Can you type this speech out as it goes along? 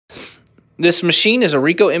This machine is a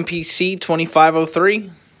Ricoh MP C2503.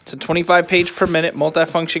 It's a 25 page per minute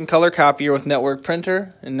multifunction color copier with network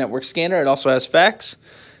printer and network scanner. It also has fax.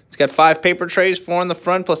 It's got 5 paper trays, 4 in the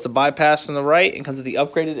front plus the bypass on the right, and comes with the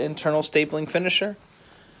upgraded internal stapling finisher.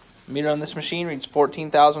 The meter on this machine reads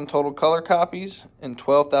 14,000 total color copies and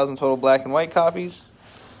 12,000 total black and white copies.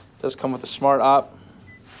 It does come with a smart op,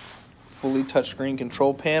 fully touchscreen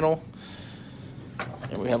control panel.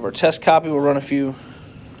 And we have our test copy. We'll run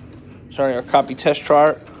our copy test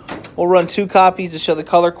chart. We'll run 2 copies to show the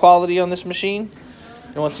color quality on this machine.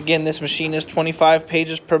 And once again, this machine is 25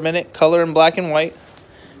 pages per minute, color in black and white.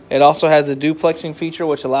 It also has the duplexing feature,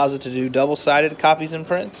 which allows it to do double-sided copies and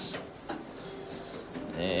prints.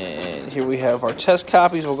 And here we have our test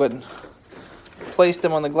copies. We'll go ahead and place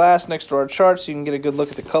them on the glass next to our chart so you can get a good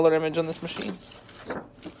look at the color image on this machine.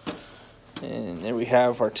 And there we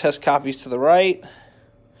have our test copies to the right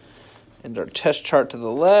and our test chart to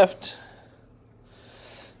the left.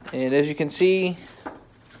 And as you can see,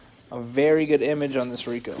 a very good image on this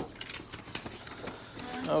Ricoh.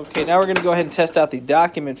 Okay, now we're going to go ahead and test out the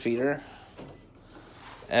document feeder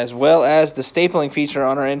as well as the stapling feature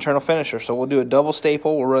on our internal finisher. So we'll do a double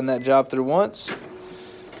staple. We'll run that job through once.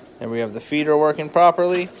 And we have the feeder working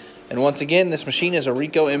properly. And once again, this machine is a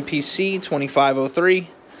Ricoh MP C2503.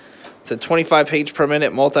 It's a 25 page per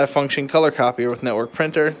minute multifunction color copier with network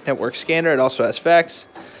printer, network scanner. It also has fax.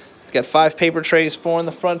 It's got 5 paper trays, 4 in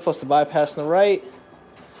the front plus the bypass on the right.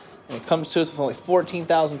 And it comes to us with only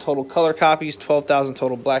 14,000 total color copies, 12,000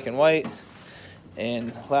 total black and white.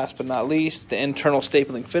 And last but not least, the internal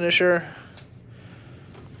stapling finisher,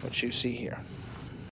 which you see here.